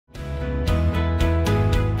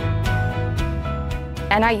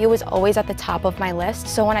NIU was always at the top of my list,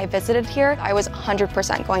 so when I visited here, I was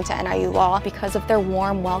 100% going to NIU Law because of their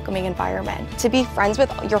warm, welcoming environment. To be friends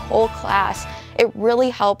with your whole class, it really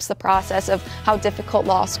helps the process of how difficult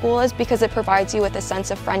law school is because it provides you with a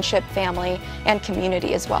sense of friendship, family, and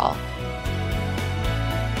community as well.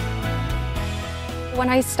 When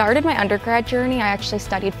I started my undergrad journey, I actually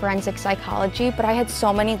studied forensic psychology, but I had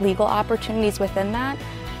so many legal opportunities within that.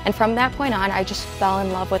 And from that point on, I just fell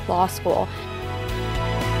in love with law school.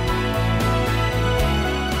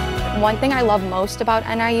 One thing I love most about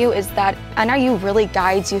NIU is that NIU really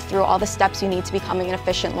guides you through all the steps you need to becoming an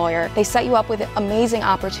efficient lawyer. They set you up with amazing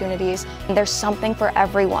opportunities, and there's something for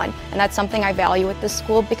everyone. And that's something I value at this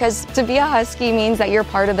school because to be a Husky means that you're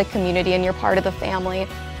part of the community and you're part of the family.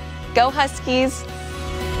 Go Huskies!